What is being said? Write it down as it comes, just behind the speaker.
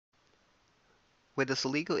With the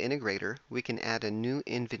Celigo Integrator, we can add a new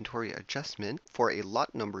inventory adjustment for a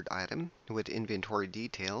lot numbered item with inventory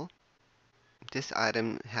detail. This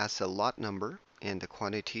item has a lot number and the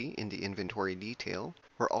quantity in the inventory detail.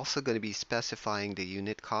 We're also going to be specifying the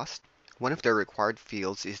unit cost. One of the required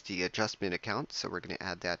fields is the adjustment account, so we're going to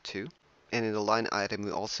add that too. And in the line item,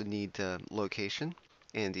 we also need the location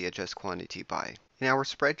and the adjust quantity by. In our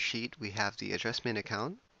spreadsheet, we have the adjustment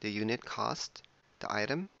account, the unit cost, the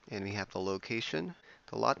item, and we have the location,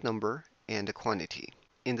 the lot number, and the quantity.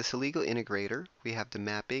 In the Celigo Integrator, we have the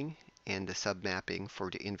mapping and the submapping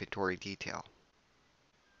for the inventory detail.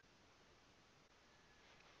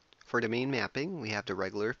 For the main mapping, we have the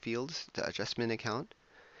regular fields, the adjustment account.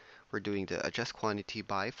 We're doing the adjust quantity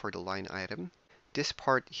by for the line item. This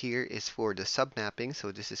part here is for the submapping,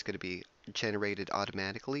 so this is going to be generated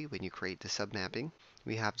automatically when you create the submapping.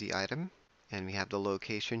 We have the item, and we have the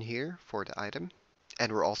location here for the item,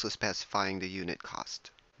 and we're also specifying the unit cost.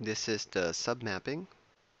 This is the submapping.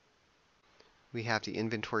 We have the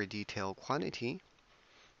inventory detail quantity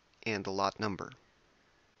and the lot number.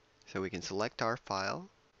 So we can select our file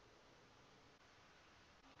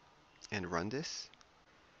and run this.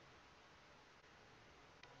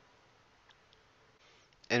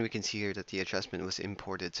 And we can see here that the adjustment was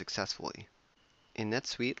imported successfully. In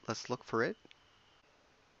NetSuite, let's look for it.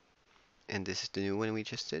 And this is the new one we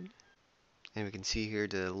just did. And we can see here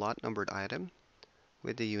the lot numbered item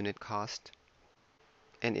with the unit cost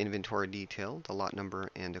and inventory detail, the lot number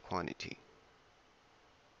and the quantity.